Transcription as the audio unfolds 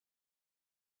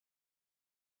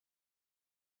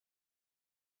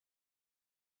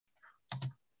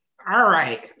All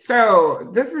right,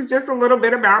 so this is just a little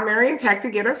bit about Marion Tech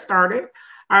to get us started.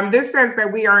 This says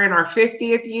that we are in our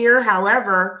 50th year.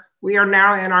 However, we are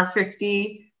now in our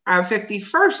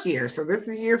 51st year. So this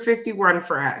is year 51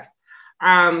 for us.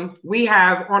 We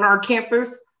have on our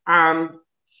campus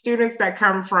students that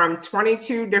come from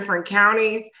 22 different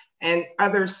counties and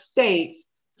other states.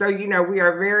 So, we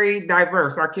are very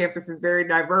diverse. Our campus is very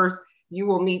diverse. You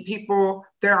will meet people.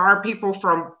 There are people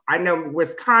from, I know,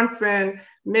 Wisconsin,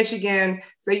 Michigan.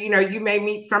 So, you may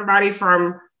meet somebody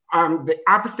from the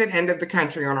opposite end of the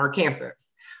country on our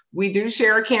campus. We do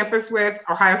share a campus with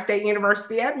Ohio State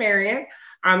University at Marion,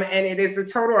 and it is a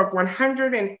total of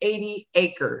 180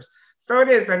 acres. So it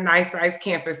is a nice sized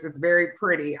campus. It's very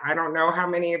pretty. I don't know how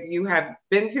many of you have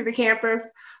been to the campus.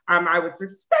 I would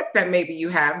suspect that maybe you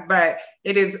have, but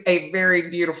it is a very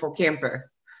beautiful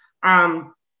campus.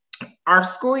 Our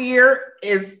school year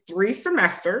is 3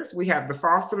 semesters. We have the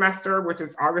fall semester, which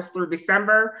is August through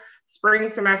December. Spring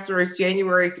semester is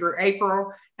January through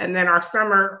April. And then our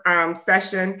summer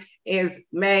session is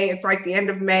May. It's like the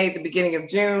end of May, the beginning of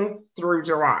June through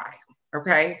July.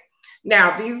 Okay.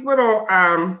 Now, these little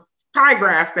pie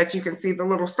graphs that you can see, the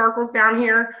little circles down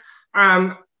here,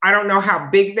 I don't know how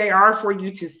big they are for you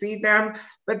to see them,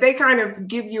 but they kind of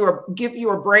give you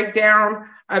a breakdown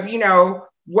of,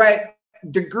 what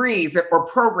degrees or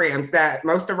programs that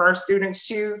most of our students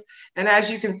choose. And as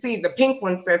you can see, the pink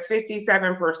one says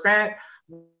 57%.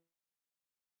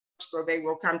 So they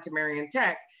will come to Marion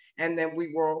Tech, and then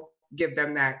we will give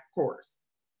them that course.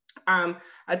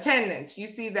 Attendance, you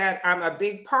see that a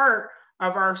big part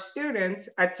of our students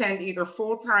attend either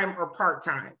full-time or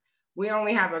part-time. We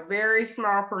only have a very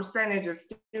small percentage of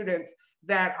students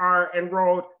that are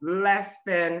enrolled less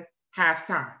than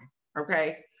half-time,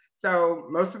 okay? So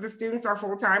most of the students are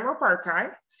full-time or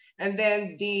part-time. And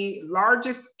then the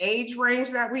largest age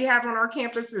range that we have on our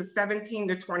campus is 17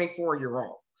 to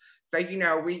 24-year-olds. So,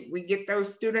 we get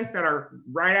those students that are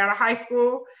right out of high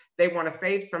school. They want to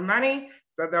save some money,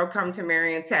 so they'll come to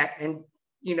Marion Tech and,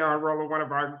 enroll in one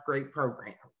of our great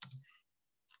programs.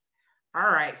 All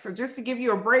right, so just to give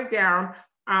you a breakdown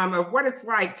of what it's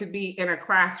like to be in a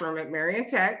classroom at Marion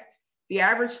Tech, the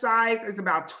average size is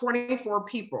about 24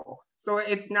 people. So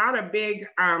it's not a big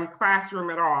classroom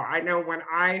at all. I know when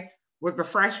I was a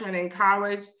freshman in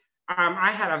college, I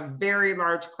had a very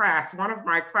large class. One of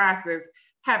my classes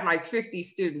had like 50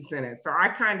 students in it. So I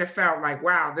kind of felt like,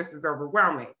 wow, this is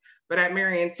overwhelming. But at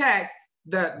Marion Tech,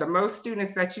 the most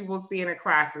students that you will see in a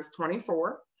class is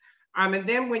 24. And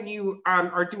then when you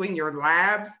are doing your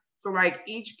labs, so like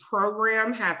each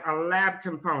program has a lab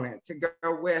component to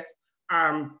go with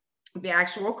the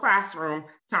actual classroom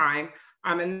time.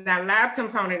 And that lab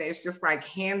component is just like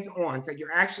hands-on. So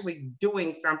you're actually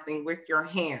doing something with your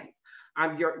hands.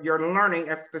 You're learning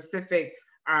a specific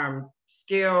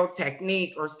skill,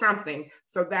 technique, or something.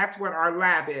 So that's what our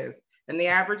lab is. And the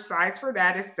average size for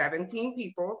that is 17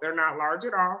 people. They're not large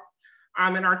at all.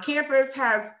 And our campus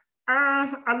has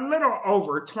a little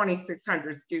over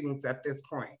 2,600 students at this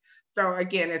point. So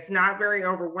again, it's not very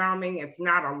overwhelming. It's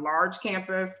not a large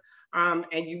campus, and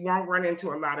you won't run into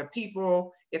a lot of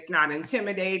people. It's not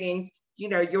intimidating.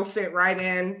 You'll fit right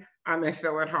in and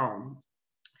feel at home.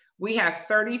 We have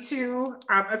 32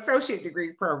 associate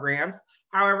degree programs.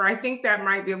 However, I think that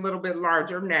might be a little bit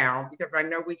larger now because I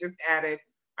know we just added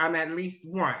at least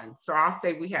one. So I'll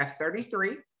say we have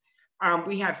 33.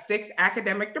 We have 6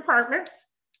 academic departments,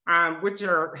 which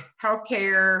are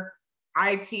healthcare,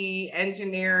 IT,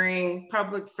 engineering,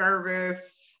 public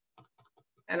service,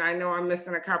 and I know I'm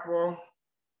missing a couple.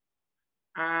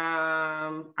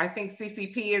 I think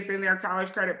CCP is in there,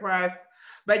 College Credit Plus,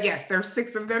 but yes, there's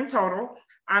 6 of them total.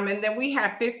 And then we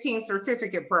have 15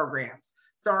 certificate programs.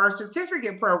 So our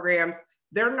certificate programs,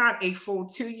 they're not a full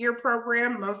 2-year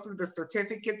program. Most of the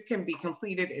certificates can be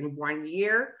completed in 1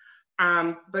 year,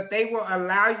 but they will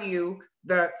allow you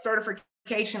the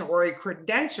certification or a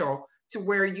credential to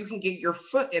where you can get your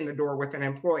foot in the door with an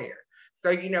employer.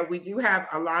 So, we do have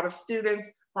a lot of students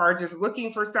who are just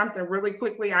looking for something really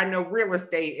quickly. I know real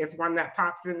estate is one that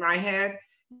pops in my head.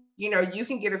 You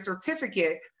can get a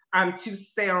certificate to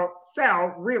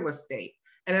sell real estate.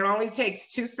 And it only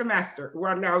takes 2 semesters.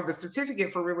 Well, no, the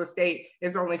certificate for real estate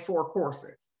is only 4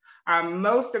 courses.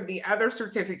 Most of the other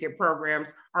certificate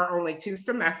programs are only 2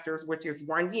 semesters, which is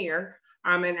 1 year.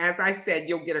 And as I said,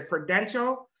 you'll get a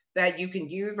credential that you can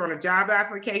use on a job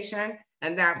application,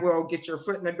 and that will get your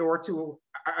foot in the door to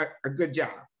a good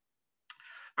job.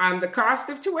 The cost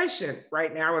of tuition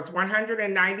right now is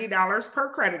 $190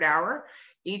 per credit hour.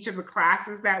 Each of the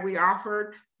classes that we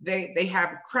offered, they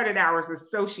have credit hours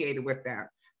associated with them.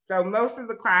 So most of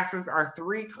the classes are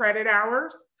 3 credit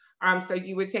hours. So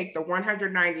you would take the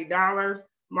 $190,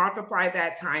 multiply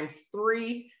that times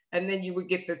 3, and then you would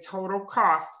get the total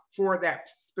cost for that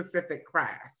specific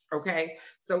class, okay?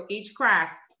 So each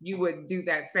class, you would do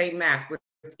that same math with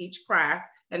each class,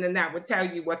 and then that would tell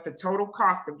you what the total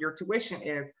cost of your tuition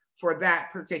is for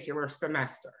that particular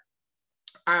semester.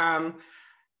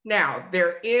 Now,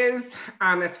 there is,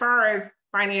 as far as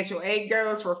financial aid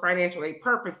goes, for financial aid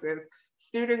purposes,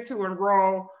 students who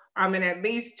enroll in at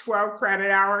least 12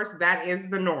 credit hours, that is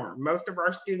the norm. Most of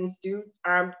our students do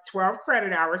 12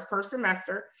 credit hours per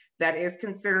semester. That is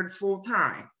considered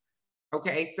full-time.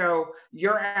 Okay, so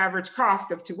your average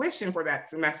cost of tuition for that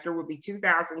semester would be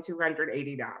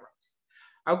 $2,280.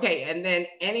 Okay, and then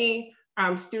any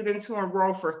students who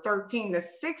enroll for 13 to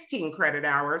 16 credit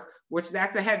hours, which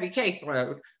that's a heavy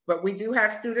caseload, but we do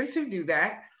have students who do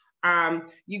that.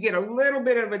 You get a little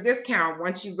bit of a discount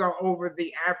once you go over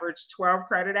the average 12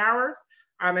 credit hours,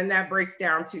 and that breaks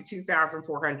down to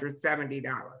 $2,470.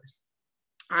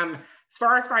 As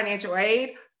far as financial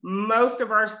aid, most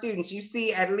of our students, you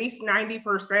see at least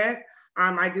 90%,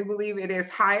 I do believe it is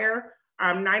higher,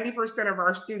 90% of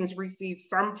our students receive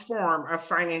some form of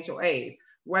financial aid,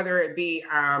 whether it be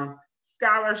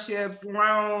scholarships,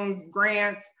 loans,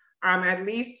 grants. At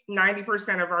least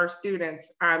 90% of our students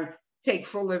take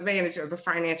full advantage of the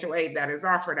financial aid that is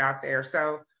offered out there.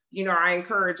 So, you know, I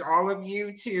encourage all of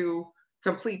you to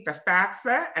complete the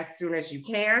FAFSA as soon as you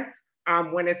can,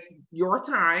 when it's your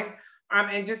time,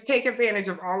 and just take advantage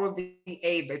of all of the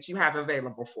aid that you have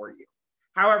available for you.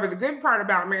 However, the good part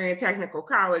about Marion Technical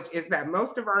College is that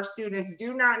most of our students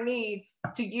do not need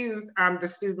to use the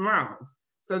student loans.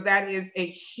 So that is a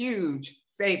huge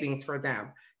savings for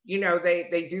them. You know,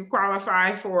 they do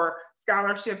qualify for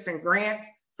scholarships and grants,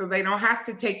 so they don't have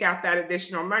to take out that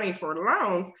additional money for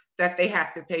loans that they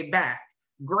have to pay back.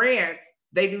 Grants,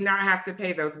 they do not have to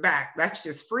pay those back. That's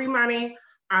just free money.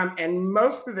 And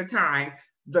most of the time,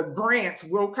 the grants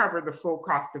will cover the full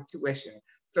cost of tuition.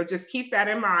 So just keep that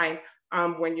in mind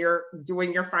when you're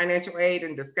doing your financial aid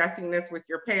and discussing this with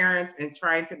your parents and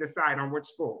trying to decide on which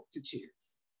school to choose.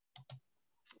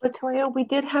 Latoya, we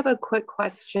did have a quick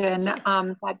question.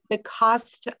 That the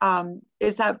cost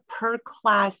is that per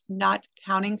class, not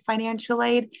counting financial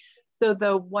aid. So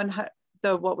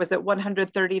what was it,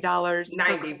 $130?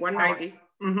 $190.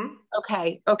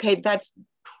 Okay, okay, that's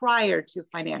prior to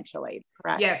financial aid,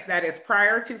 correct? Yes, that is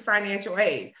prior to financial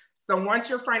aid. So once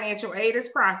your financial aid is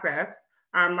processed,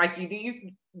 like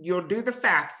you'll do the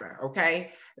FAFSA,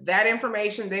 okay? That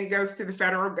information then goes to the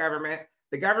federal government.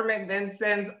 The government then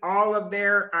sends all of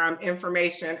their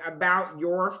information about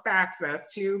your FAFSA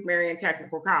to Marion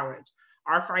Technical College.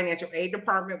 Our financial aid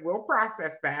department will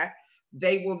process that.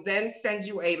 They will then send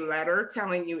you a letter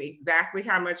telling you exactly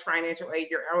how much financial aid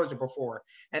you're eligible for.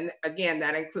 And again,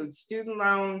 that includes student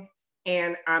loans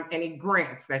and any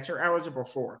grants that you're eligible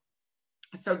for.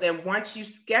 So then once you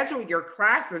schedule your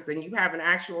classes and you have an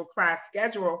actual class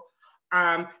schedule,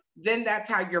 then that's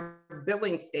how your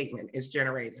billing statement is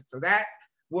generated. So that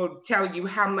will tell you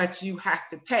how much you have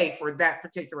to pay for that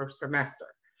particular semester.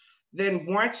 Then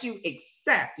once you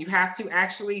accept, you have to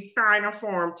actually sign a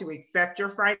form to accept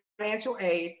your financial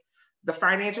aid. The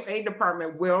financial aid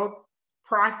department will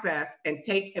process and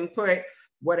take and put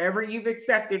whatever you've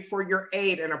accepted for your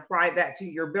aid and apply that to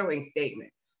your billing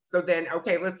statement. So then,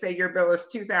 okay, let's say your bill is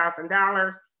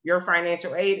 $2,000, your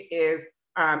financial aid is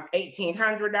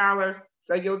 $1,800.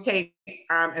 So you'll take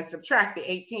and subtract the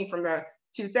 18 from the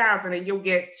 2,000 and you'll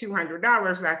get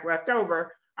 $200 that's left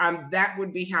over. That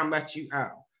would be how much you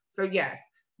owe. So yes,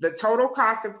 the total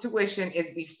cost of tuition is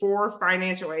before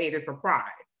financial aid is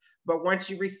applied. But once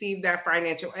you receive that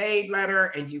financial aid letter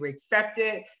and you accept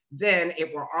it, then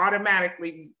it will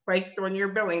automatically be placed on your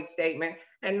billing statement.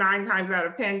 And 9 times out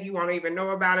of 10, you won't even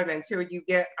know about it until you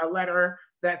get a letter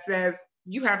that says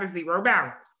you have a zero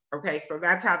balance. Okay, so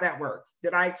that's how that works.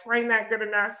 Did I explain that good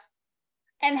enough?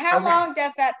 And how long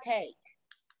does that take?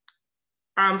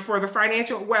 For the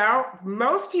financial, well,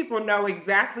 most people know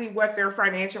exactly what their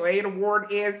financial aid award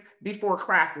is before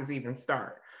classes even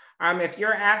start. If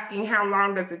you're asking how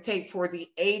long does it take for the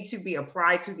aid to be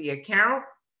applied to the account,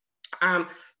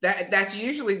 that's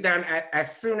usually done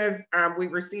as soon as we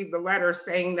receive the letter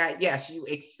saying that, yes, you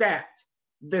accept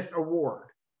this award,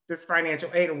 this financial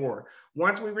aid award.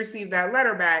 Once we receive that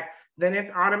letter back, then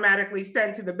it's automatically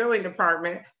sent to the billing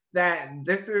department that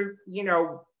this is, you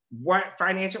know, what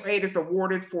financial aid is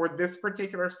awarded for this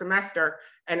particular semester,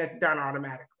 and it's done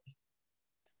automatically.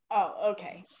 Oh,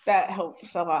 okay. That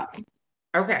helps a lot.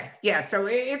 Okay, yeah, so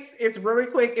it's really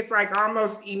quick. It's like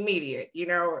almost immediate, you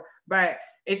know, but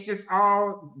it's just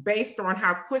all based on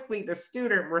how quickly the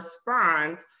student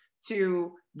responds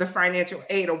to the financial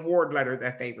aid award letter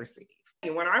that they receive.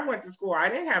 When I went to school, I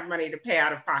didn't have money to pay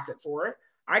out of pocket for it.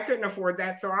 I couldn't afford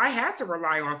that, so I had to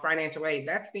rely on financial aid.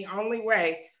 That's the only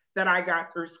way that I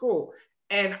got through school.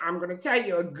 And I'm going to tell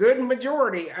you, a good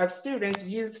majority of students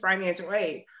use financial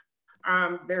aid.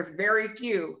 There's very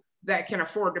few that can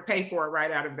afford to pay for it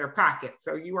right out of their pocket.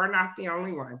 So you are not the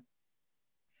only one.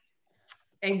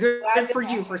 And good for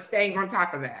you for staying on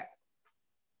top of that.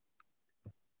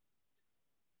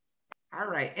 All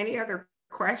right, any other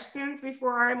questions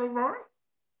before I move on?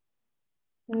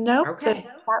 Nope, okay.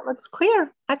 That looks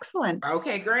clear. Excellent.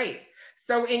 Okay, great.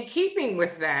 So in keeping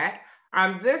with that,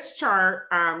 this chart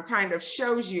kind of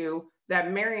shows you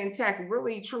that Marion Tech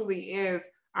really truly is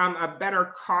a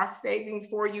better cost savings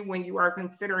for you when you are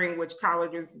considering which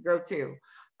colleges to go to.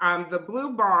 The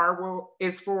blue bar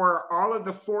is for all of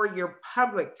the four-year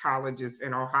public colleges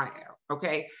in Ohio,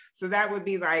 okay? So that would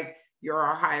be like your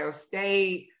Ohio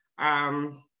State,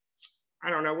 I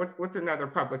don't know, what's another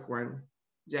public one,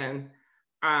 Jen?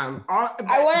 I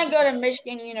want to go to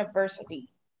Michigan University.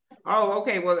 Oh,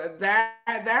 okay. Well,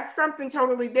 that's something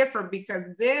totally different, because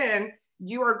then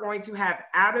you are going to have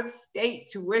out-of-state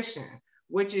tuition,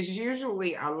 which is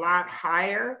usually a lot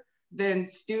higher than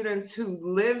students who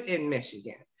live in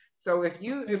Michigan. So if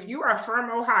you are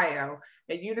from Ohio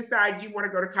and you decide you want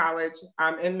to go to college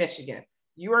in Michigan,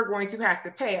 you are going to have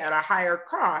to pay at a higher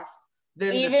cost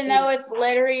than even though it's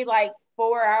literally like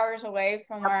 4 hours away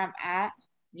from where I'm at.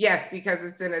 Yes, because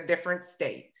it's in a different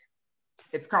state.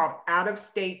 It's called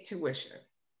out-of-state tuition.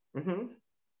 Mm-hmm.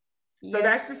 So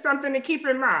that's just something to keep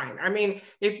in mind. I mean,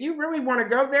 if you really want to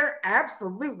go there,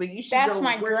 absolutely, you should go. That's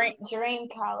my dream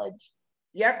college.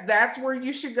 Yep, that's where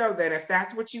you should go then, if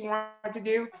that's what you want to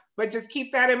do. But just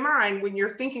keep that in mind when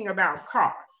you're thinking about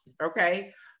costs,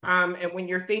 okay? And when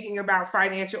you're thinking about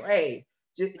financial aid,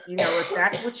 just, if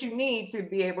that's what you need to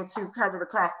be able to cover the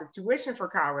cost of tuition for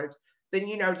college, then,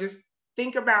 just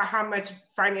think about how much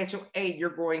financial aid you're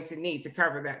going to need to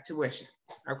cover that tuition,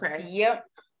 okay? Yep,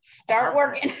 start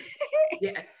working.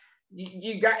 Yeah,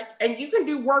 you can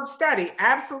do work study,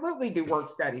 absolutely do work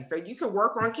study. So you can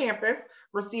work on campus,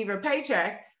 receive a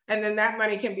paycheck, and then that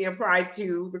money can be applied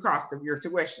to the cost of your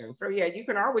tuition. So yeah, you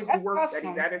can always do work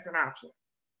study, that is an option.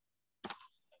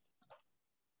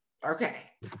 Okay,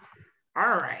 all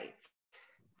right.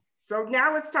 So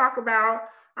now let's talk about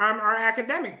our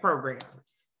academic programs.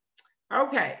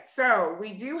 Okay, so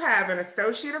we do have an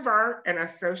Associate of Art and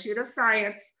Associate of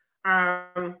Science.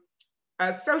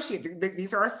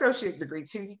 These are associate degree,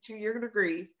 two-year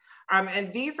degrees.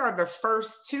 And these are the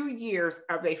first 2 years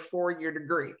of a 4-year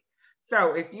degree.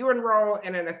 So if you enroll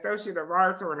in an Associate of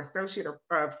Arts or an Associate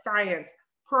of Science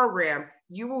program,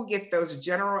 you will get those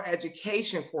general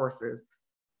education courses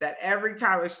that every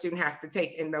college student has to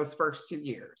take in those first 2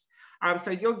 years.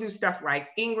 So you'll do stuff like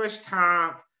English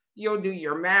comp, you'll do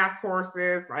your math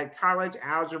courses like college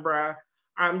algebra,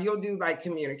 you'll do like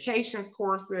communications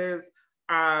courses,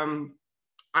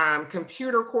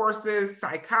 computer courses,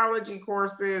 psychology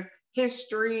courses,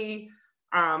 history,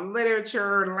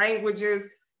 literature, languages.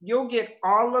 You'll get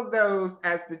all of those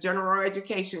as the general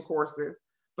education courses,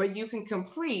 but you can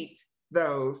complete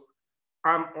those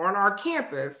on our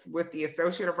campus with the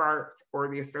Associate of Arts or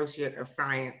the Associate of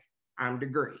Science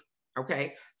degree,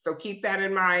 okay? So keep that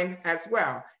in mind as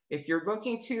well. If you're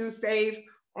looking to save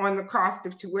on the cost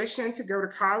of tuition to go to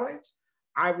college,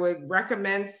 I would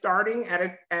recommend starting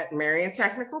at Marion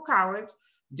Technical College.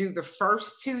 Do the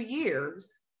first 2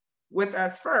 years with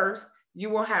us first. You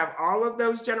will have all of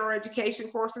those general education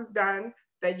courses done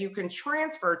that you can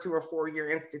transfer to a 4-year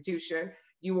institution.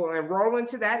 You will enroll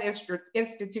into that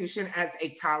institution as a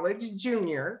college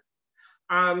junior,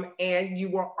 and you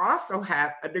will also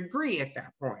have a degree at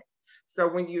that point. So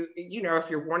when if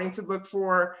you're wanting to look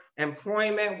for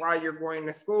employment while you're going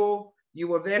to school, you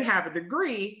will then have a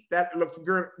degree that looks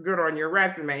good on your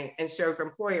resume and shows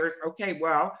employers, okay,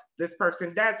 well, this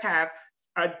person does have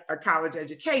a college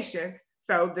education,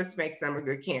 so this makes them a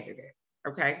good candidate,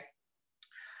 okay?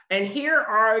 And here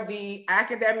are the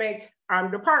academic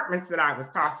departments that I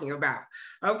was talking about.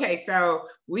 Okay, so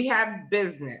we have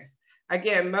business.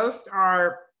 Again, most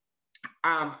are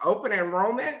open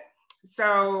enrollment.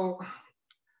 So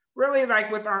really,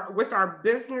 like with our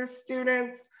business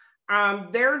students,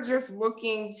 they're just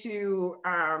looking to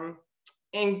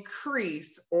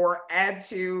increase or add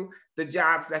to the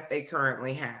jobs that they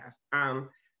currently have.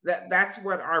 That's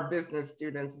what our business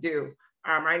students do.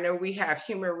 I know we have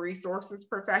human resources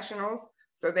professionals,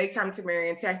 so they come to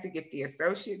Marion Tech to get the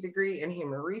associate degree in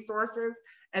human resources,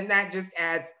 and that just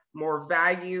adds more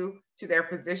value to their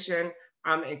position.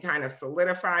 It kind of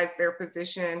solidifies their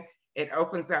position. It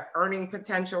opens up earning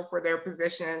potential for their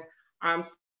position.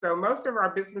 So most of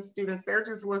our business students, they're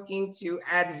just looking to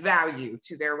add value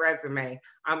to their resume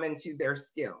and to their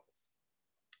skills.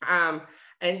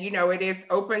 And you know, it is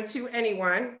open to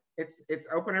anyone. It's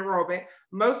open enrollment.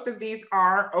 Most of these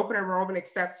are open enrollment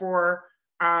except for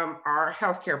our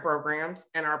healthcare programs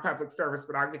and our public service,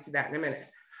 but I'll get to that in a minute.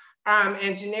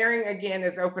 Engineering, again,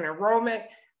 is open enrollment.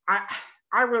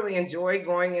 I really enjoy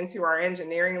going into our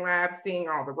engineering labs, seeing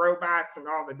all the robots and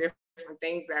all the different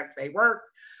things as they work.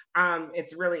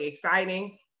 It's really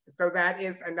exciting. So that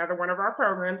is another one of our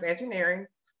programs, engineering.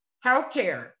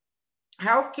 Healthcare.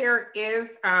 Healthcare is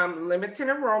limited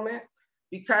enrollment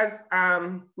because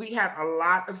we have a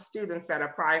lot of students that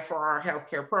apply for our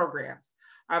healthcare programs.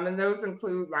 And those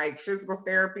include like physical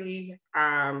therapy,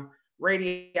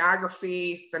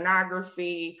 radiography,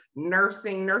 sonography,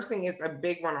 nursing. Nursing is a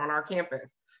big one on our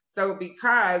campus. So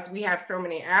because we have so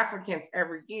many applicants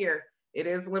every year, it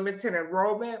is limited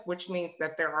enrollment, which means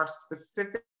that there are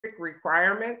specific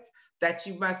requirements that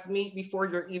you must meet before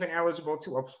you're even eligible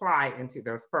to apply into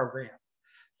those programs.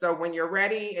 So when you're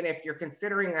ready, and if you're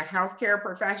considering a healthcare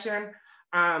profession,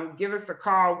 give us a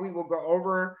call. We will go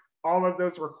over all of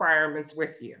those requirements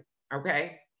with you,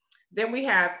 okay? Then we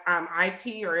have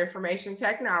IT or information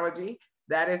technology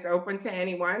that is open to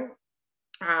anyone.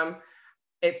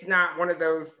 It's not one of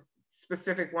those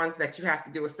specific ones that you have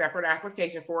to do a separate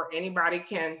application for. Anybody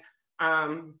can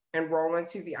enroll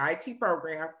into the IT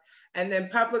program. And then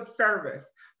public service.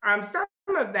 Some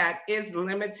of that is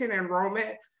limited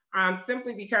enrollment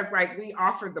simply because like we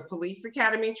offer the police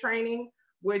academy training,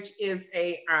 which is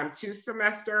a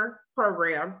 2-semester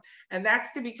program, and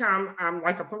that's to become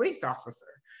like a police officer.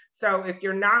 So if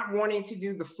you're not wanting to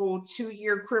do the full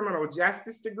 2-year criminal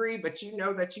justice degree, but you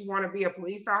know that you want to be a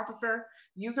police officer,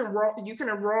 you can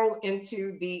enroll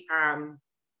into the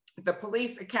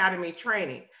police academy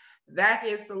training. That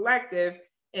is selective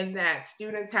in that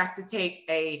students have to take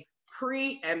a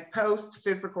pre and post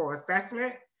physical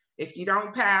assessment. If you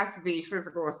don't pass the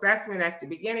physical assessment at the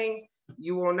beginning,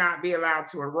 you will not be allowed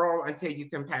to enroll until you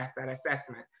can pass that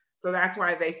assessment. So that's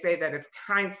why they say that it's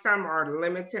some are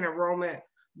limited enrollment,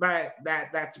 but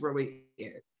that's really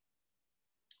it.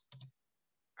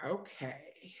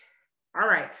 Okay. All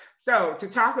right. So to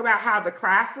talk about how the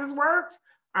classes work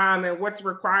and what's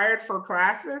required for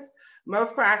classes,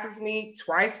 most classes meet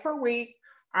twice per week.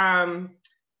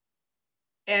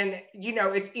 And you know,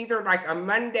 it's either like a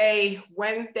Monday,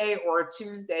 Wednesday, or a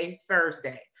Tuesday,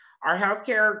 Thursday. Our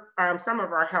healthcare, some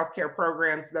of our healthcare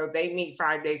programs, though, they meet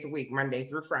 5 days a week, Monday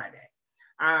through Friday.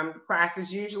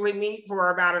 Classes usually meet for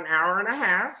about an hour and a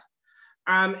half.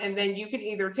 And then you can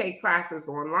either take classes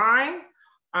online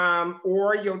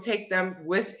or you'll take them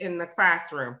within the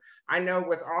classroom. I know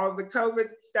with all of the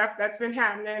COVID stuff that's been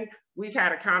happening, we've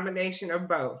had a combination of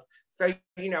both. So,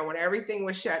 you know, when everything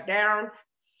was shut down,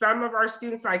 some of our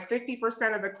students, like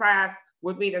 50% of the class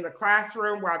would meet in the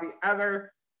classroom while the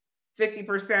other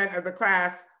 50% of the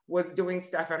class was doing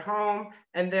stuff at home.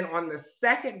 And then on the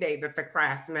second day that the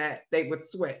class met, they would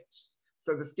switch.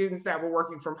 So the students that were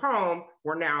working from home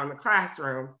were now in the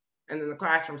classroom, and then the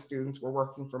classroom students were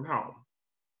working from home.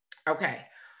 Okay.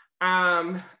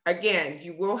 Again,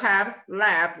 you will have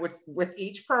lab with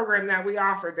each program that we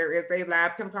offer. There is a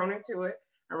lab component to it.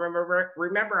 And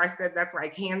remember I said that's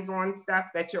like hands-on stuff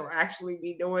that you'll actually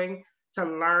be doing to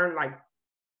learn like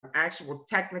actual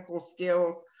technical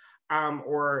skills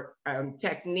or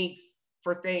techniques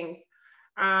for things.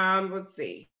 Let's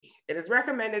see. It is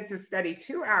recommended to study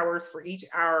 2 hours for each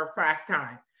hour of class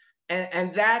time.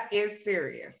 And that is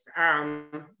serious.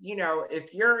 You know,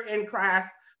 if you're in class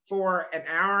for an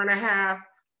hour and a half,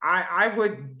 I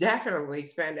would definitely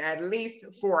spend at least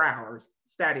 4 hours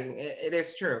studying. It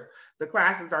is true. The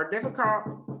classes are difficult.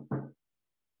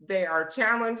 They are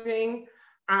challenging,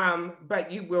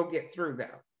 but you will get through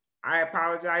them. I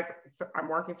apologize. I'm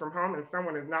working from home and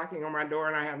someone is knocking on my door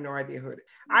and I have no idea who it is.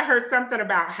 I heard something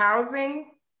about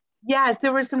housing. Yes,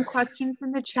 there were some questions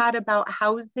in the chat about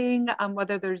housing,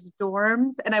 whether there's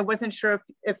dorms, and I wasn't sure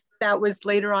if that was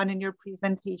later on in your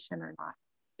presentation or not.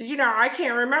 You know, I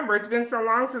can't remember. It's been so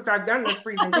long since I've done this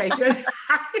presentation.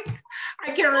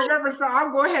 I can't remember, so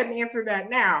I'll go ahead and answer that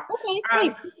now. Okay,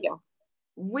 great, thank you.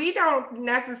 We don't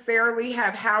necessarily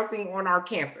have housing on our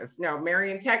campus. No,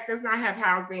 Marion Tech does not have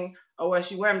housing.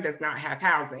 OSUM does not have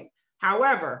housing.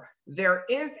 However, there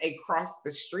is across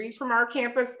the street from our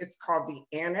campus. It's called the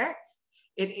Annex.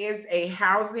 It is a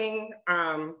housing,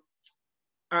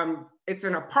 it's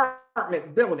an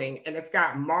apartment building and it's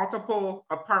got multiple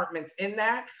apartments in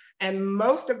that. And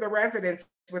most of the residents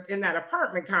within that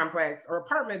apartment complex or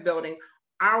apartment building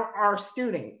our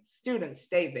students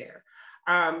stay there.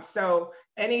 So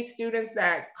any students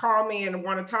that call me and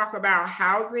want to talk about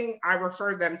housing, I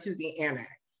refer them to the annex.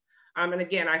 And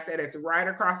again, I said it's right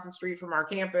across the street from our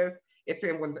campus. It's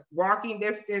in walking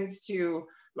distance to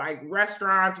like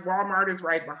restaurants. Walmart is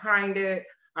right behind it.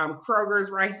 Kroger's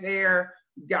right there.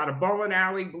 Got a bowling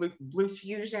alley. Blue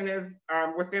Fusion is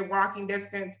within walking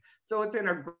distance. So it's in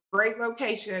a great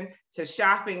location to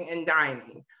shopping and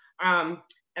dining. And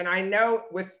I know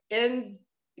within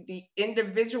the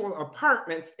individual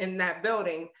apartments in that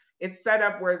building, it's set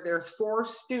up where there's 4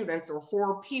 students or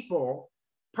 4 people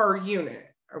per unit.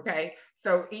 Okay,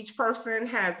 so each person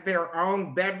has their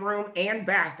own bedroom and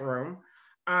bathroom.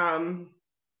 And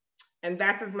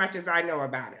that's as much as I know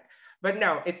about it. But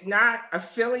no, it's not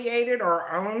affiliated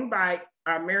or owned by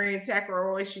Marion Tech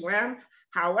or OSUM.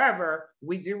 However,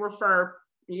 we do refer,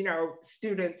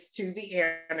 students to the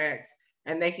annex,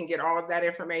 and they can get all of that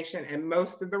information. And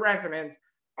most of the residents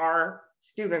are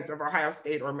students of Ohio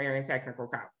State or Marion Technical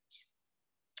College.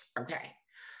 Okay.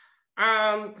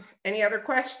 Any other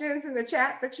questions in the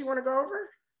chat that you want to go over?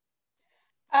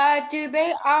 Do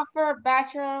they offer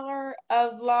Bachelor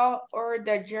of Law or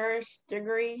the Juris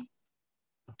degree?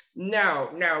 No,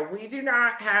 we do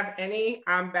not have any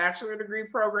bachelor degree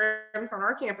programs on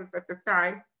our campus at this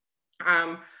time.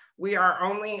 We are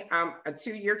only a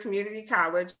 2-year community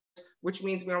college, which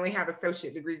means we only have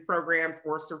associate degree programs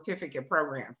or certificate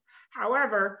programs.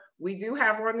 However, we do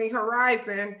have on the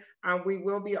horizon, we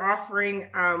will be offering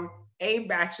a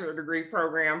bachelor degree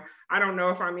program. I don't know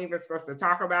if I'm even supposed to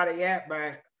talk about it yet,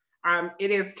 but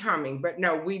it is coming. But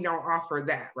no, we don't offer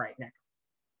that right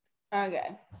now.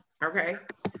 Okay. Okay.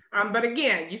 But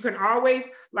again, you can always,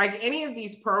 like any of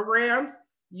these programs,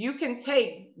 you can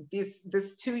take this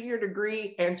 2-year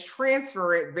degree and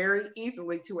transfer it very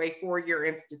easily to a 4-year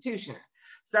institution.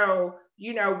 So,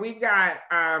 we've got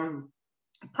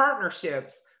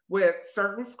partnerships with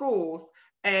certain schools,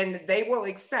 and they will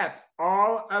accept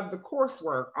all of the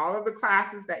coursework, all of the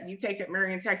classes that you take at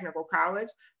Marion Technical College.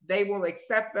 They will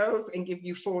accept those and give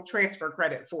you full transfer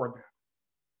credit for them.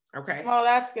 Okay. Well,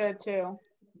 that's good too.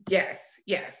 Yes.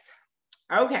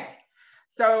 Okay.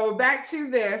 So back to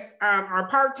this, our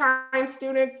part-time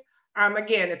students,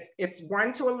 again, it's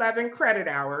 1 to 11 credit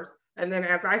hours. And then,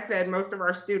 as I said, most of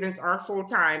our students are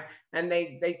full-time, and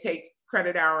they take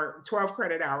 12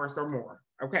 credit hours or more.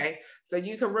 Okay, so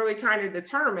you can really kind of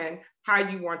determine how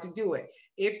you want to do it.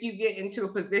 If you get into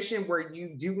a position where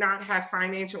you do not have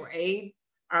financial aid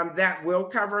that will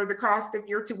cover the cost of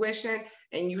your tuition,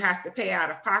 and you have to pay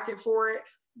out of pocket for it,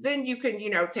 then you can,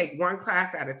 take 1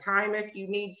 class at a time if you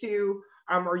need to,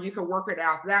 or you can work it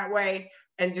out that way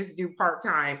and just do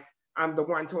part-time, the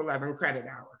 1 to 11 credit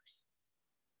hours.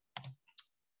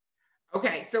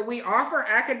 Okay, so we offer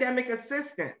academic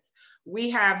assistance.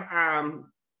 We have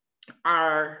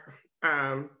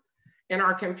in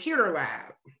our computer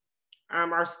lab,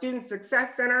 our Student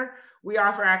Success Center, we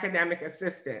offer academic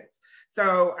assistance.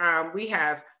 So we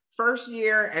have first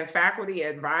year and faculty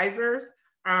advisors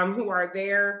who are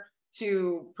there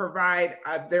to provide,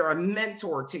 they're a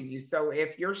mentor to you. So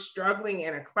if you're struggling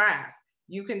in a class,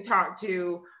 you can talk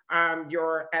to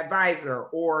your advisor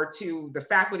or to the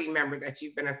faculty member that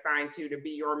you've been assigned to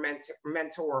be your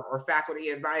mentor or faculty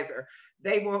advisor.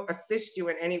 They will assist you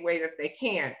in any way that they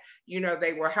can.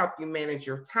 They will help you manage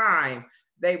your time.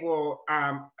 They will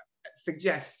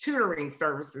suggest tutoring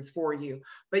services for you.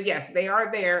 But yes, they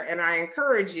are there, and I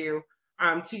encourage you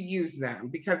to use them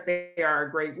because they are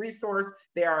a great resource.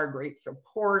 They are a great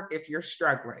support if you're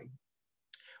struggling.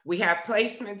 We have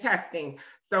placement testing.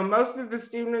 So most of the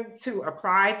students who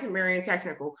apply to Marion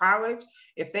Technical College,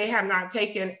 if they have not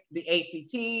taken the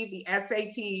ACT, the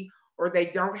SAT, or they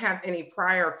don't have any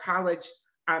prior college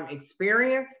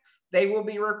experience, they will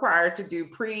be required to do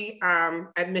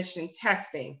pre-admission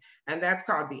testing. And that's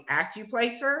called the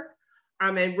AccuPlacer.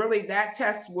 And really that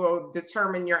test will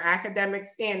determine your academic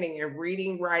standing in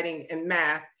reading, writing, and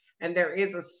math. And there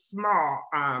is a small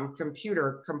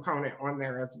computer component on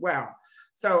there as well.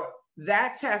 So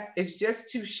that test is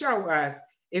just to show us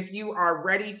if you are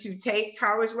ready to take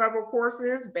college level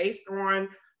courses based on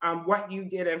what you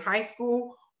did in high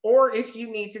school, or if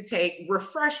you need to take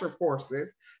refresher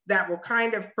courses that will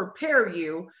kind of prepare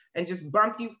you and just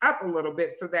bump you up a little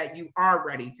bit so that you are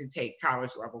ready to take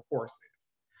college level courses.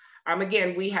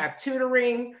 Again, we have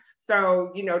tutoring.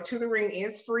 So, tutoring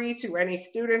is free to any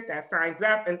student that signs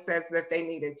up and says that they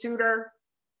need a tutor.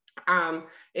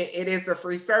 It is a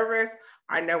free service.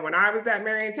 I know when I was at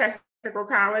Marion Technical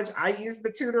College, I used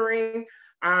the tutoring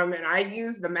and I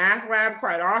used the math lab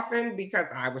quite often because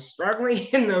I was struggling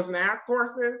in those math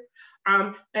courses.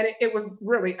 And it was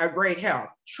really a great help.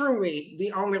 Truly,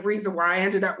 the only reason why I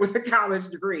ended up with a college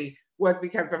degree was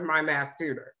because of my math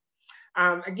tutor.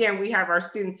 Again, we have our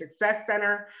Student Success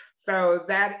Center. So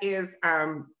that is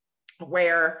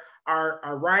where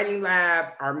our writing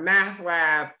lab, our math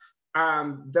lab,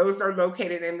 those are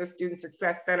located in the Student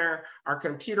Success Center. Our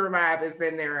computer lab is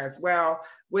in there as well.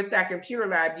 With that computer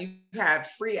lab, you have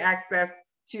free access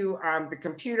to the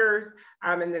computers,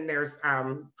 and then there's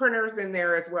printers in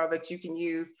there as well that you can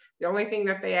use. The only thing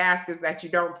that they ask is that you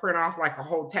don't print off like a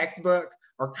whole textbook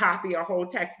or copy a whole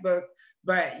textbook.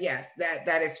 But yes,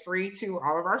 that is free to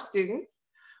all of our students.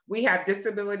 We have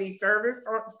disability services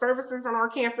on our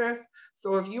campus.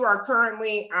 So if you are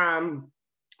currently on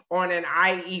an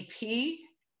IEP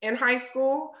in high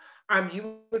school,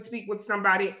 you would speak with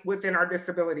somebody within our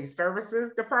disability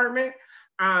services department.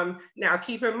 Now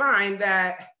keep in mind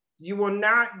that you will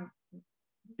not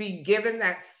be given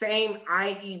that same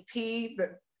IEP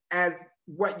as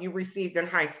what you received in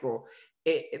high school.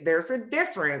 There's a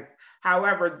difference.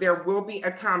 However, there will be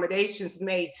accommodations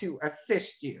made to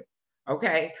assist you,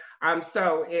 okay?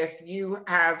 So if you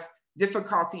have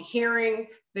difficulty hearing,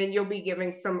 then you'll be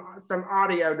given some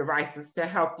audio devices to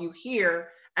help you hear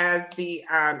as the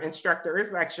instructor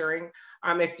is lecturing.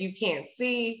 If you can't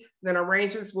see, then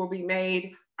arrangements will be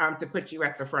made to put you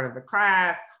at the front of the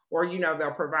class, or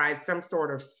they'll provide some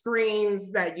sort of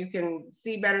screens that you can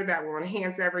see better that will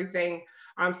enhance everything.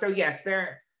 So yes,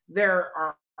 there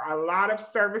are a lot of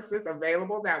services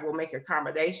available that will make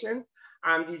accommodations.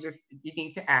 You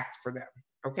need to ask for them,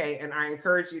 okay? And I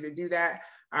encourage you to do that.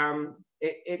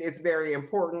 It is very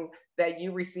important that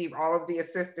you receive all of the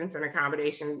assistance and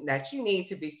accommodation that you need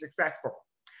to be successful.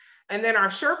 And then our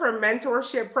Sherpa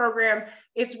mentorship program,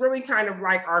 it's really kind of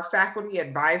like our faculty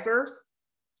advisors.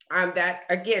 That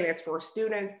again is for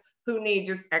students who need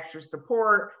just extra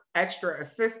support, extra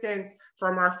assistance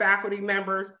from our faculty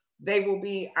members. They will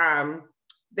be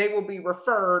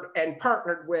referred and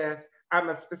partnered with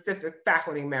a specific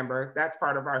faculty member. That's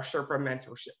part of our Sherpa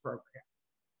mentorship program.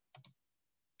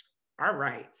 All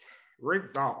right,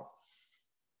 results.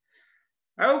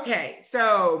 Okay,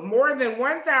 so more than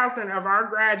 1,000 of our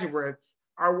graduates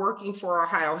are working for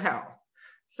Ohio Health.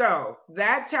 So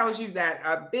that tells you that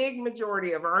a big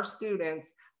majority of our students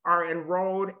are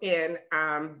enrolled in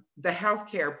the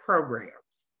healthcare programs.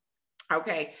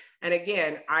 Okay, and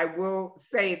again, I will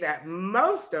say that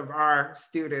most of our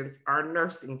students are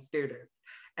nursing students,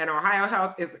 and Ohio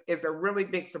Health is a really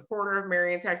big supporter of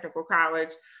Marion Technical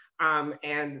College,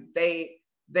 and they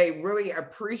really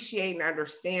appreciate and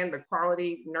understand the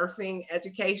quality nursing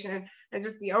education and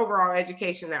just the overall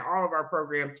education that all of our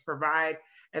programs provide.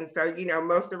 And so,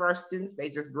 most of our students, they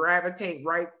just gravitate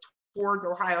right towards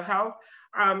Ohio Health.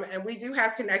 And we do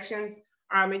have connections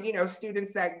and,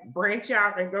 students that branch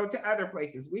out and go to other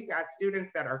places. We've got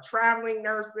students that are traveling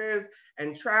nurses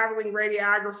and traveling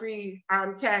radiography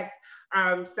techs.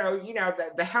 So,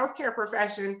 the healthcare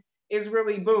profession is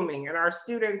really booming, and our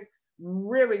students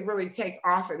really, really take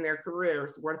off in their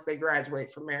careers once they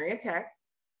graduate from Marion Tech.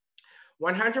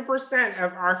 100%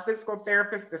 of our physical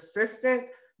therapist assistant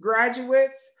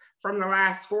graduates from the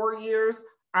last 4 years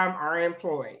are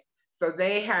employed. So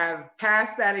they have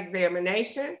passed that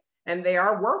examination and they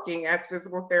are working as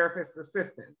physical therapist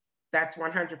assistants. That's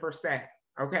 100%,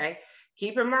 okay?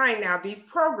 Keep in mind now, these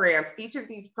programs, each of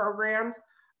these programs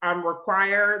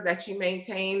require that you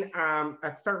maintain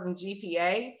a certain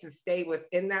GPA to stay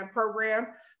within that program.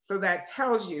 So that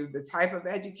tells you the type of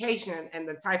education and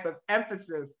the type of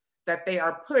emphasis that they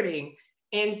are putting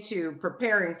into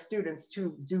preparing students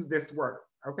to do this work,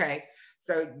 okay?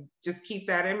 So just keep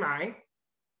that in mind.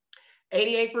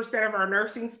 88% of our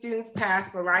nursing students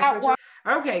pass the licensure.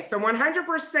 Okay, so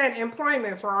 100%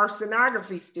 employment for our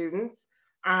sonography students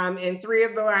in 3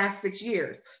 of the last 6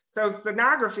 years. So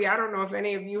sonography, I don't know if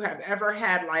any of you have ever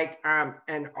had like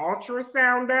an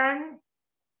ultrasound done,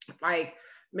 like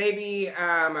maybe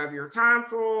of your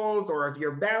tonsils or of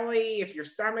your belly, if your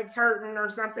stomach's hurting or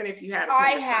something, if you had a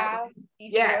I have.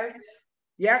 Yes.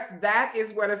 Yep, that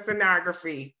is what a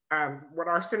sonography, what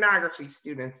our sonography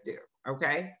students do,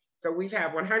 okay? So we've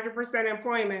had 100%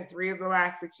 employment 3 of the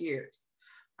last 6 years.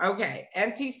 Okay,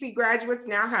 MTC graduates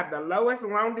now have the lowest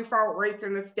loan default rates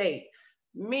in the state,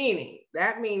 meaning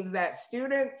that means that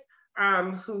students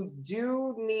who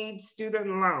do need student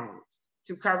loans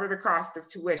to cover the cost of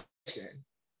tuition,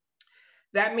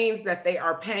 that means that they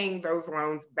are paying those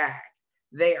loans back.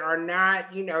 They are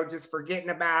not, just forgetting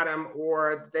about them,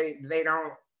 or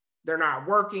they're not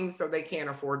working, so they can't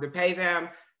afford to pay them.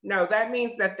 No, that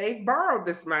means that they borrowed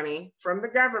this money from the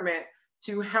government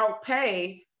to help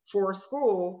pay for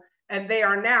school, and they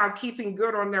are now keeping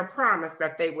good on their promise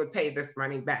that they would pay this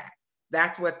money back.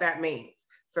 That's what that means.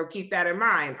 So keep that in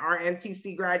mind. Our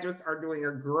MTC graduates are doing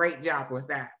a great job with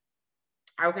that.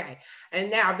 Okay, and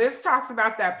now this talks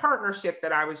about that partnership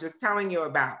that I was just telling you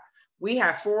about. We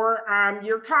have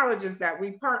 4-year colleges that we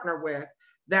partner with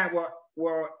that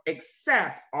will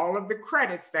accept all of the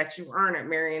credits that you earn at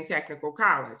Marion Technical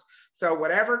College. So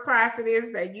whatever class it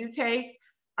is that you take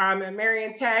at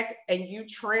Marion Tech and you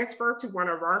transfer to one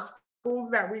of our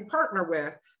schools that we partner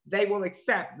with, they will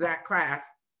accept that class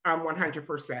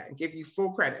 100% and give you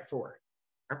full credit for it,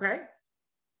 okay?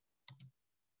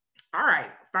 All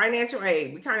right, financial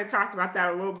aid. We kind of talked about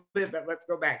that a little bit, but let's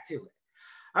go back to it.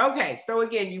 Okay, so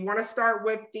again, you want to start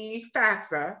with the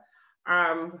FAFSA.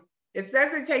 It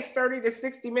says it takes 30 to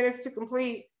 60 minutes to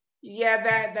complete.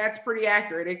 Yeah, that's pretty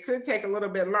accurate. It could take a little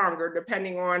bit longer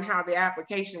depending on how the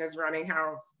application is running,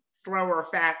 how slow or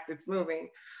fast it's moving.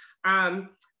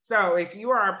 So if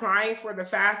you are applying for the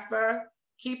FAFSA,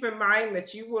 keep in mind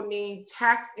that you will need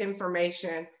tax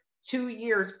information 2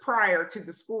 years prior to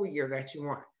the school year that you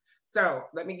want. So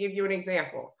let me give you an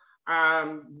example.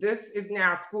 This is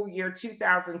now school year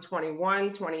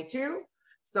 2021-22.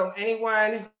 So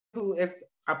anyone who is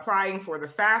applying for the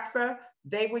FAFSA,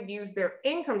 they would use their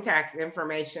income tax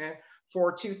information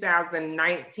for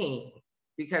 2019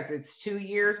 because it's 2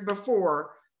 years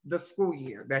before the school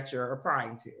year that you're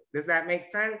applying to. Does that make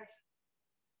sense?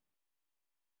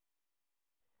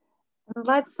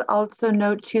 Let's also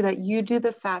note too that you do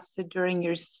the FAFSA during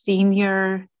your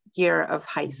senior year of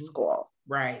high school.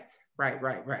 Right.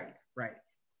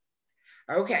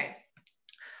 Okay.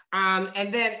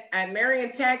 And then at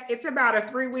Marion Tech, it's about a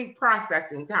 3-week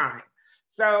processing time.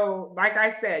 So like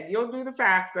I said, you'll do the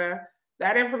FAFSA,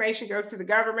 that information goes to the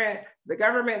government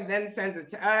then sends it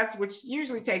to us, which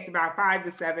usually takes about 5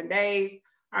 to 7 days.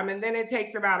 And then it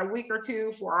takes about a week or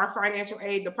 2 for our financial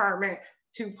aid department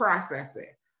to process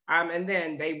it. And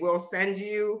then they will send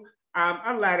you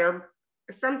a letter.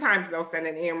 Sometimes they'll send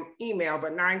an email,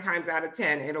 but 9 times out of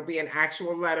 10, it'll be an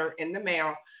actual letter in the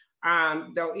mail.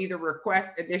 They'll either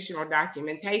request additional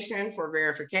documentation for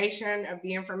verification of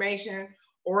the information,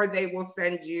 or they will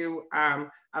send you a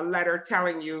letter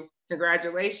telling you,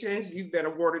 congratulations, you've been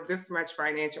awarded this much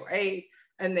financial aid,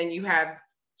 and then you have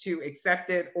to accept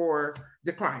it or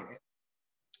decline it.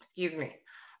 Excuse me.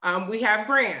 We have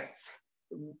grants.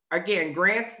 Again,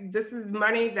 grants, this is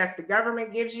money that the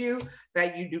government gives you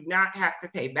that you do not have to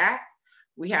pay back.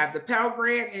 We have the Pell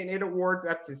Grant, and it awards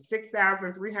up to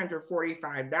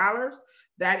 $6,345.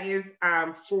 That is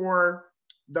for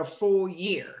the full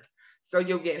year. So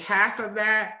you'll get half of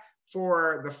that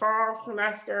for the fall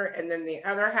semester, and then the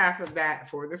other half of that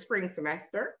for the spring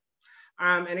semester.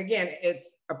 And again,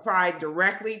 it's applied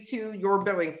directly to your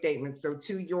billing statement, so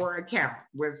to your account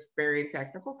with Marion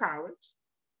Technical College.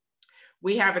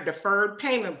 We have a deferred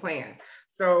payment plan.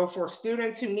 So for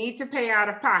students who need to pay out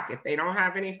of pocket, they don't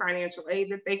have any financial aid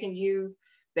that they can use,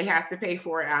 they have to pay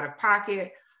for it out of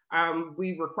pocket.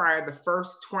 We require the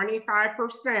first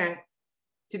 25%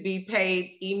 to be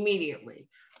paid immediately.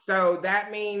 So that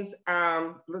means,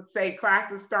 let's say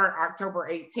classes start October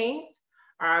 18th.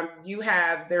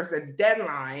 There's a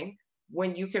deadline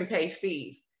when you can pay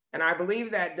fees. And I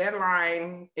believe that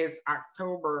deadline is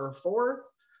October 4th.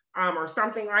 Or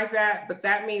something like that, but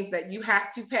that means that you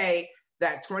have to pay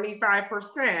that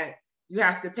 25%, you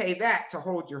have to pay that to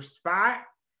hold your spot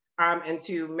and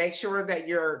to make sure that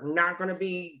you're not gonna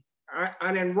be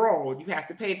unenrolled. You have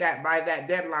to pay that by that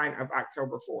deadline of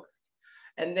October 4th.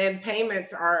 And then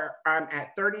payments are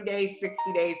at 30 days, 60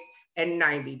 days, and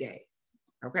 90 days,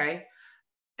 okay?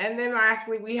 And then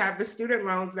lastly, we have the student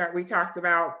loans that we talked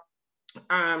about.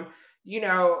 You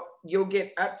know, you'll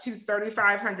get up to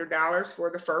 $3,500 for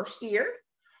the first year.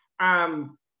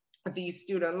 These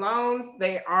student loans,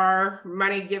 they are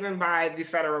money given by the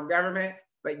federal government,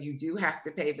 but you do have to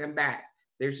pay them back.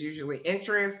 There's usually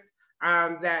interest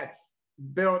that's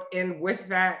built in with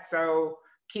that. So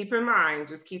keep in mind,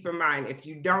 just keep in mind, if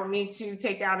you don't need to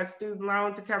take out a student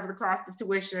loan to cover the cost of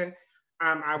tuition,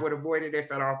 I would avoid it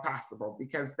if at all possible,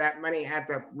 because that money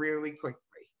adds up really quickly.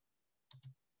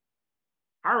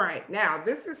 All right, now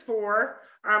this is for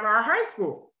our high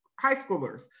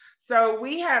schoolers. So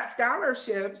we have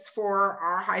scholarships for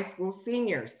our high school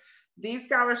seniors. These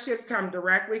scholarships come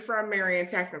directly from Marion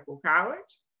Technical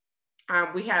College.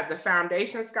 We have the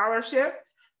Foundation Scholarship.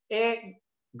 It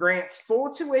grants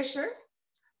full tuition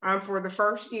for the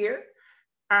first year.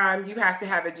 You have to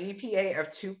have a GPA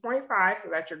of 2.5, so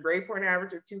that's your grade point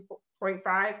average of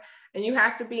 2.5, and you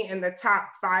have to be in the top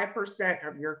 5%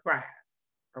 of your class,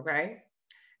 okay?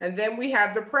 And then we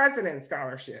have the President's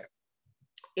Scholarship.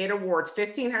 It awards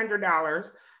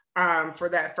 $1,500 for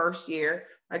that first year.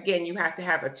 Again, you have to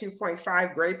have a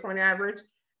 2.5 grade point average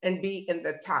and be in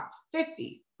the top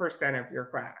 50% of your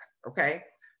class, okay?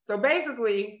 So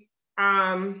basically,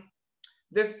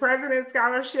 this President's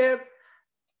Scholarship,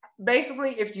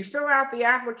 basically, if you fill out the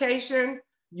application,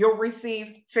 you'll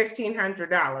receive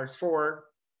 $1,500 for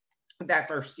that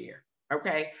first year,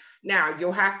 okay? Now,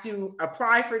 you'll have to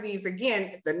apply for these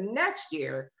again the next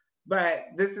year, but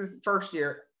this is first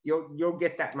year, you'll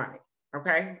get that money,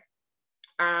 okay?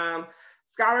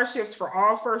 Scholarships for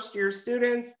all first year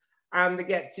students to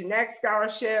get to next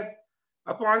scholarship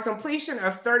upon completion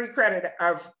of 30 credit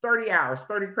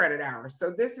hours.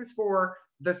 So this is for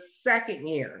the second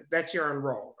year that you're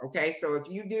enrolled, okay? So if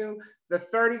you do the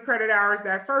 30 credit hours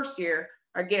that first year,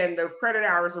 again, those credit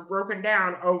hours are broken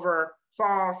down over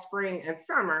fall, spring, and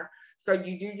summer. So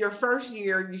you do your first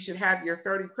year, you should have your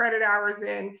 30 credit hours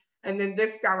in, and then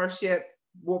this scholarship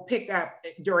will pick up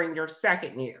during your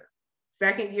second year.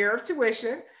 Second year of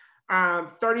tuition,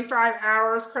 35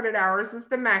 hours, credit hours is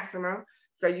the maximum.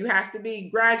 So you have to be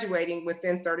graduating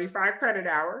within 35 credit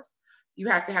hours. You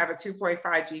have to have a 2.5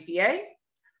 GPA.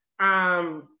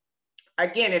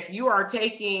 Again, if you are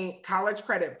taking College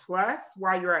Credit Plus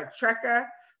while you're at TRECA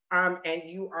and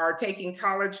you are taking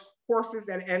college courses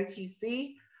at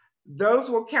MTC, those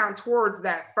will count towards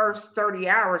that first 30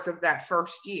 hours of that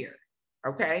first year,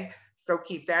 okay? So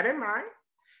keep that in mind.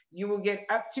 You will get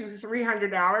up to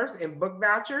 $300 in book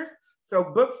vouchers. So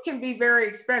books can be very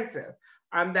expensive.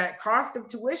 That cost of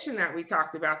tuition that we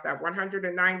talked about, that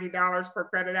 $190 per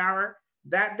credit hour,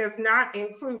 that does not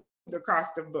include the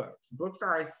cost of books. Books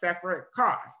are a separate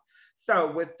cost.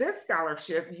 So with this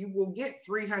scholarship, you will get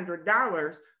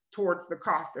 $300 towards the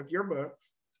cost of your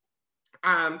books.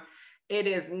 It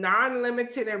is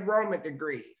non-limited enrollment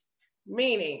degrees,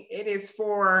 meaning it is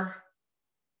for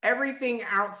everything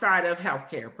outside of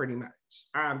healthcare pretty much.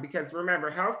 Because remember,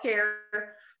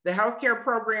 the healthcare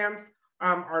programs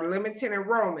are limited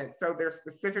enrollment, so there's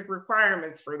specific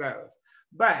requirements for those.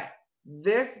 But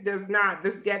this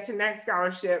Get to Next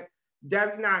scholarship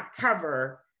does not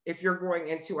cover if you're going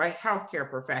into a healthcare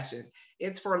profession.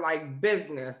 It's for like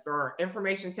business or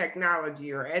information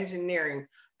technology or engineering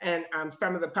and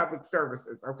some of the public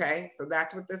services, okay? So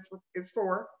that's what this is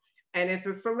for. And it's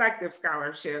a selective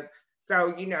scholarship.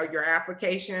 So, you know, your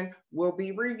application will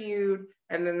be reviewed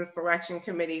and then the selection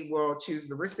committee will choose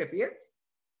the recipients.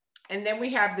 And then we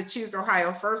have the Choose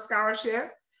Ohio First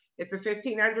Scholarship. It's a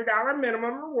 $1,500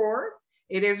 minimum reward.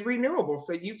 It is renewable,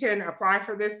 so you can apply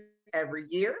for this every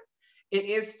year. It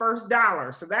is first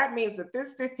dollar. So that means that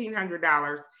this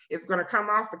 $1,500 is going to come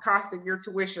off the cost of your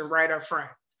tuition right up front.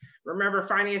 Remember,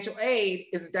 financial aid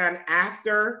is done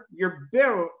after you're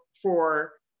billed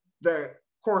for the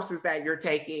courses that you're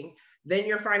taking. Then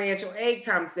your financial aid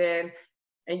comes in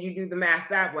and you do the math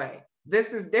that way.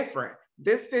 This is different.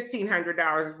 This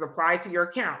 $1,500 is applied to your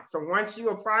account. So once you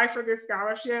apply for this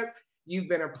scholarship, you've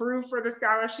been approved for the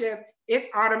scholarship, it's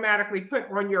automatically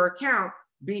put on your account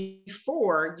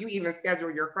before you even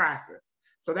schedule your classes.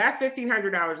 So that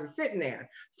 $1,500 is sitting there.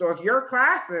 So if your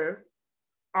classes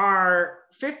are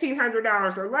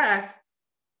 $1,500 or less,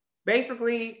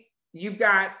 basically you've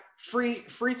got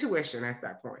free tuition at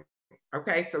that point.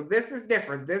 Okay, so this is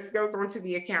different. This goes onto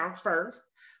the account first.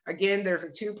 Again, there's a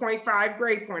 2.5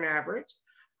 grade point average.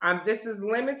 This is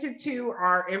limited to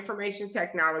our information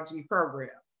technology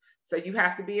programs. So you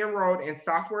have to be enrolled in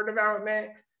software development,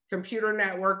 computer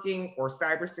networking, or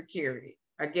cybersecurity.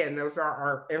 Again, those are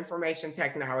our information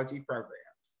technology programs.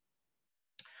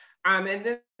 And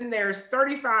then there's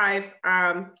 35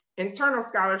 internal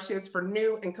scholarships for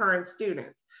new and current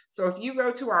students. So if you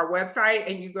go to our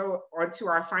website and you go onto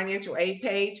our financial aid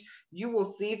page, you will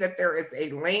see that there is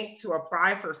a link to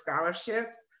apply for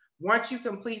scholarships. Once you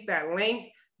complete that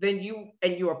link, then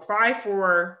you apply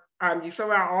for, you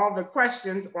fill out all the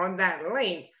questions on that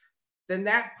link, then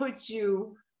that puts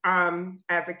you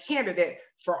as a candidate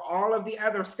for all of the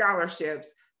other scholarships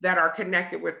that are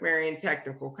connected with Marion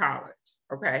Technical College,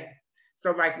 okay?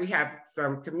 So like we have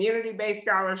some community-based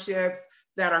scholarships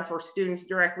that are for students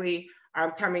directly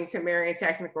coming to Marion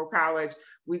Technical College.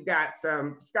 We've got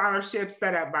some scholarships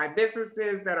set up by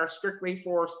businesses that are strictly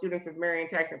for students of Marion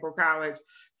Technical College.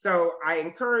 So I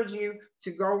encourage you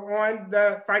to go on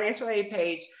the financial aid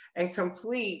page and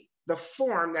complete the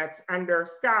form that's under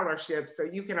scholarships so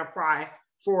you can apply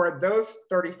for those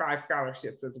 35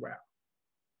 scholarships as well.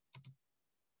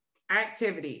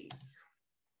 Activities.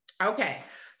 Okay,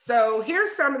 so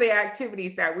here's some of the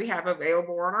activities that we have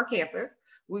available on our campus.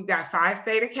 We've got Phi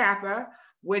Theta Kappa,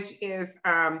 which is,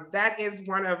 that is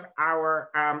one of our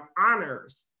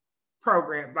honors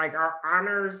program, like our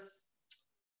honors,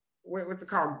 what's it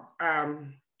called?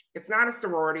 It's not a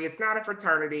sorority, it's not a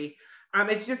fraternity.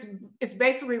 It's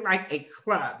basically like a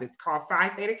club. It's called Phi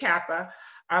Theta Kappa,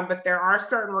 but there are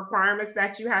certain requirements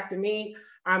that you have to meet.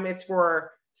 It's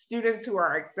for students who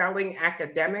are excelling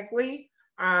academically.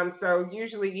 So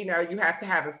usually, you have to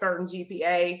have a certain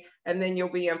GPA, and then you'll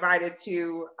be invited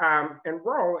to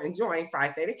enroll and join Phi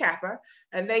Theta Kappa.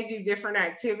 And they do different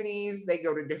activities. They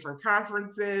go to different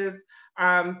conferences.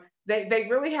 They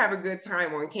really have a good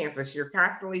time on campus. You're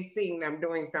constantly seeing them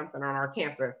doing something on our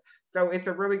campus. So it's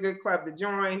a really good club to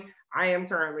join. I am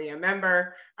currently a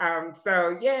member.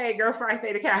 So yay, go Phi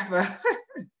Theta Kappa.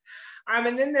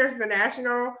 And then there's the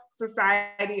National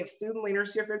Society of Student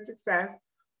Leadership and Success.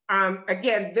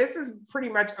 Again, this is pretty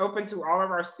much open to all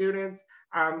of our students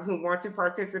who want to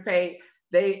participate.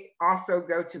 They also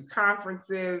go to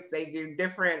conferences. They do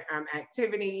different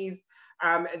activities.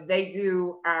 They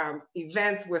do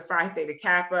events with Phi Theta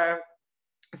Kappa.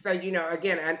 So,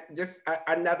 again, just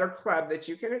another club that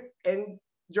you can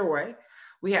enjoy.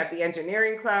 We have the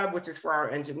engineering club, which is for our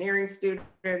engineering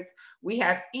students. We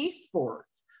have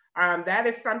esports. That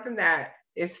is something that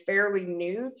is fairly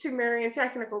new to Marion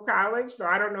Technical College. So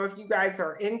I don't know if you guys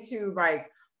are into like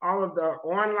all of the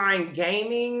online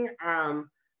gaming,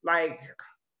 like,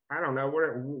 I don't know,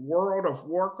 World of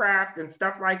Warcraft and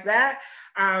stuff like that,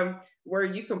 where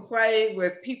you can play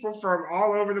with people from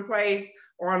all over the place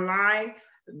online.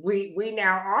 We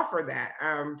now offer that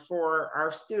for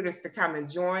our students to come and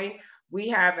join. We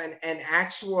have an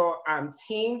actual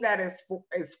team that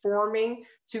is forming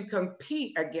to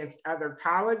compete against other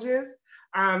colleges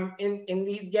in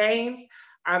these games.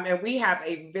 And we have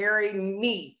a very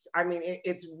neat,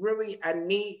 it's really a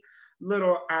neat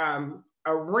little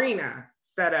arena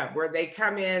set up where they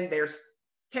come in, there's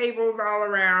tables all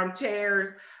around, chairs,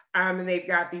 and they've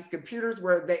got these computers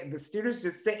where the students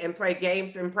just sit and play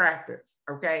games and practice,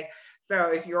 okay?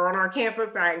 So if you're on our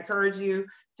campus, I encourage you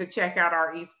to check out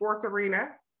our esports arena.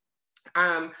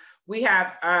 We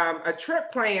have a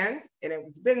trip planned, and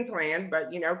it's been planned,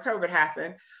 but COVID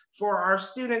happened, for our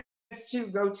students to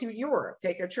go to Europe,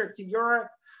 take a trip to Europe.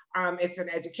 It's an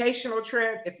educational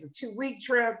trip. It's a 2-week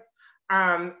trip,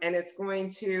 and it's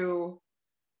going to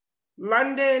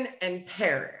London and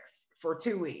Paris for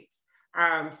 2 weeks.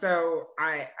 So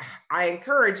I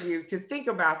encourage you to think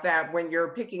about that when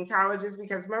you're picking colleges,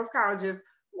 because most colleges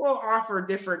will offer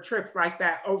different trips like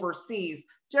that overseas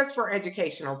just for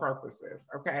educational purposes,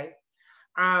 okay?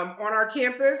 On our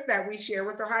campus that we share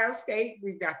with Ohio State,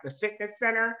 we've got the fitness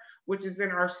center, which is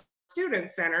in our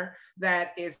student center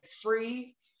that is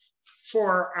free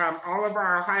for all of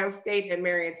our Ohio State and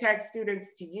Marion Tech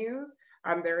students to use.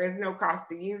 There is no cost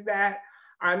to use that.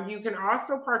 You can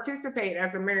also participate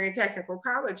as a Marion Technical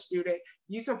College student.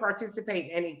 You can participate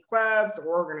in any clubs or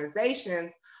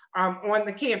organizations on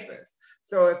the campus.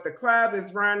 So if the club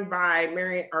is run by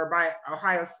Marion or by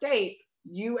Ohio State,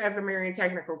 you as a Marion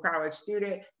Technical College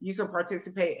student, you can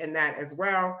participate in that as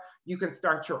well. You can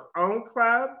start your own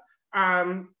club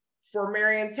for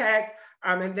Marion Tech,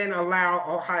 and then allow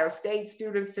Ohio State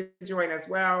students to join as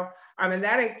well. And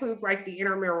that includes like the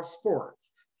intramural sports.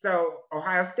 So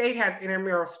Ohio State has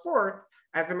intramural sports.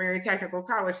 As a Marion Technical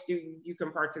College student, you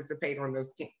can participate on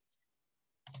those teams.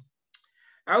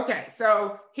 Okay,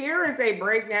 so here is a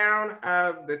breakdown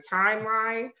of the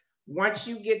timeline. Once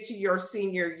you get to your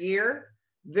senior year,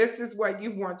 this is what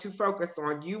you want to focus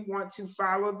on. You want to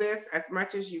follow this as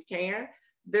much as you can.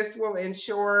 This will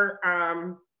ensure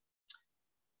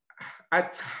a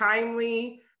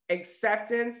timely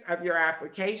acceptance of your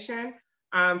application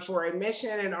for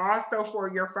admission, and also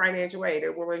for your financial aid.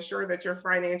 It will ensure that your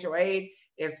financial aid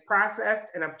is processed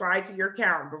and applied to your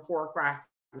account before classes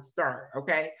start,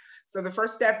 okay? So the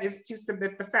first step is to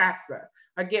submit the FAFSA.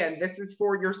 Again, this is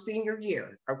for your senior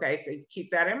year, okay? So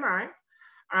keep that in mind.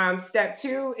 Step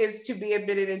 2 is to be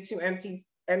admitted into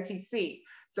MTC.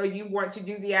 So you want to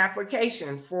do the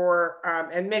application for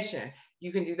admission.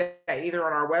 You can do that either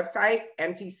on our website,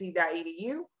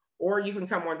 mtc.edu, or you can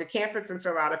come onto campus and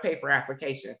fill out a paper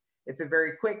application. It's a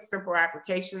very quick, simple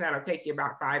application that'll take you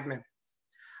about 5 minutes.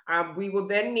 We will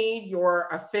then need your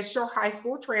official high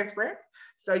school transcript.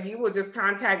 So you will just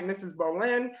contact Mrs.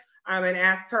 Boleyn and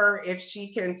ask her if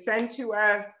she can send to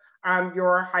us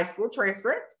your high school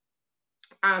transcript.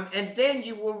 And then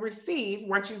you will receive,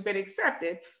 once you've been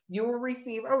accepted, you will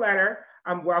receive a letter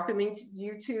welcoming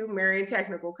you to Marion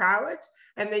Technical College.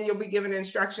 And then you'll be given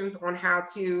instructions on how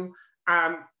to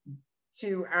come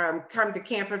to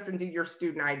campus and do your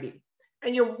student ID.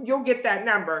 And you'll get that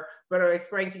number, but it'll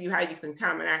explain to you how you can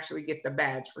come and actually get the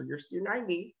badge for your student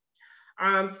ID.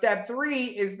 Step 3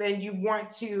 is then you want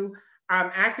to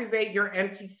activate your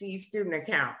MTC student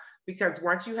account, because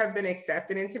once you have been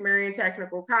accepted into Marion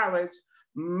Technical College,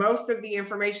 most of the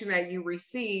information that you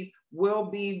receive will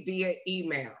be via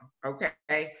email,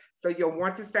 okay? So you'll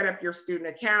want to set up your student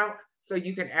account so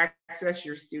you can access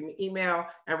your student email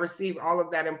and receive all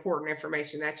of that important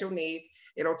information that you'll need.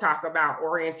 It'll talk about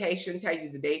orientation, tell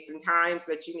you the dates and times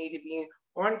that you need to be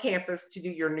on campus to do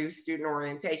your new student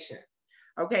orientation.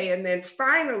 Okay, and then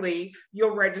finally,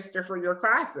 you'll register for your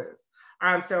classes.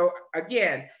 So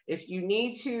again, if you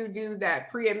need to do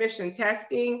that pre-admission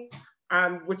testing,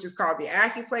 which is called the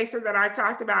AccuPlacer that I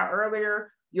talked about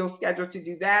earlier, you'll schedule to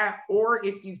do that. Or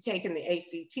if you've taken the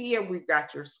ACT and we've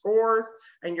got your scores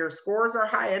and your scores are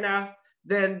high enough,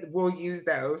 then we'll use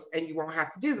those and you won't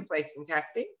have to do the placement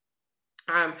testing.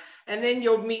 And then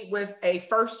you'll meet with a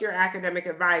first-year academic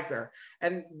advisor.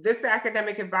 And this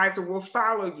academic advisor will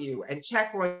follow you and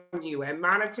check on you and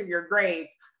monitor your grades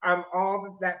all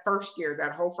of that first year,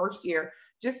 that whole first year,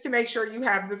 just to make sure you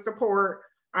have the support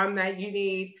that you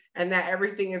need and that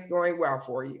everything is going well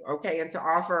for you, okay? And to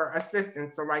offer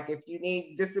assistance. So like if you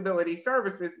need disability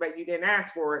services, but you didn't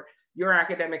ask for it, your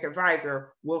academic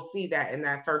advisor will see that in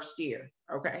that first year,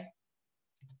 okay?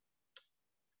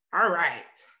 All right.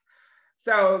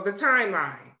 So the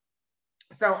timeline.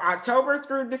 So October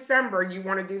through December, you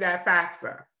want to do that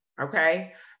FAFSA,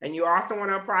 okay? And you also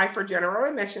want to apply for general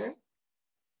admission.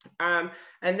 And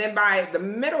then by the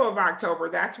middle of October,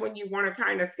 that's when you want to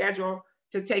kind of schedule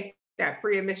to take that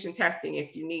pre-admission testing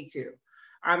if you need to.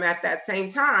 At that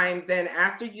same time, then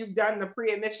after you've done the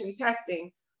pre-admission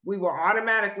testing, we will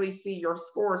automatically see your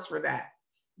scores for that.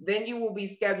 Then you will be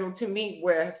scheduled to meet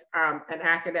with an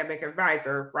academic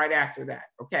advisor right after that,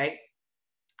 okay?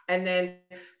 And then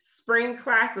spring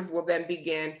classes will then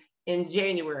begin in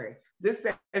January. This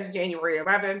says January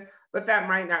 11th, but that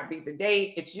might not be the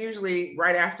date. It's usually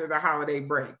right after the holiday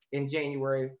break in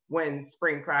January when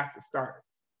spring classes start.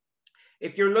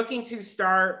 If you're looking to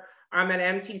start an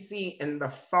MTC in the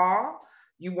fall,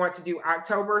 you want to do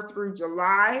October through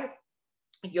July,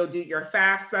 you'll do your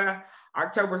FAFSA.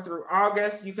 October through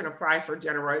August, you can apply for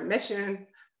general admission.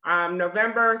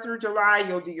 November through July,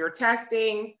 you'll do your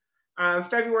testing.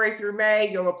 February through May,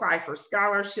 you'll apply for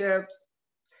scholarships.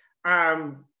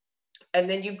 And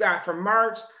then you've got from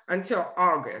March until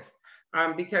August,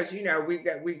 because, you know,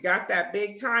 we've got that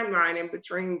big timeline in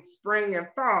between spring and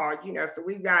fall, you know, so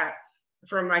we've got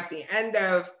from like the end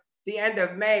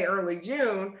of May, early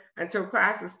June until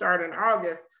classes start in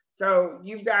August. So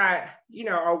you've got, you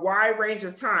know, a wide range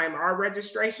of time. Our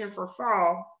registration for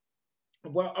fall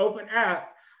will open up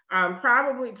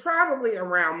probably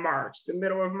around March, the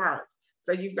middle of March.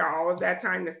 So you've got all of that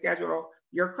time to schedule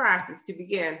your classes to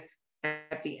begin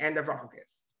at the end of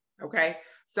August, okay?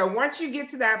 So once you get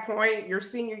to that point, your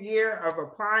senior year of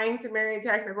applying to Marion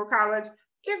Technical College,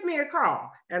 give me a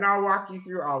call and I'll walk you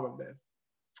through all of this.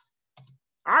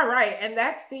 All right, and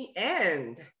that's the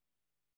end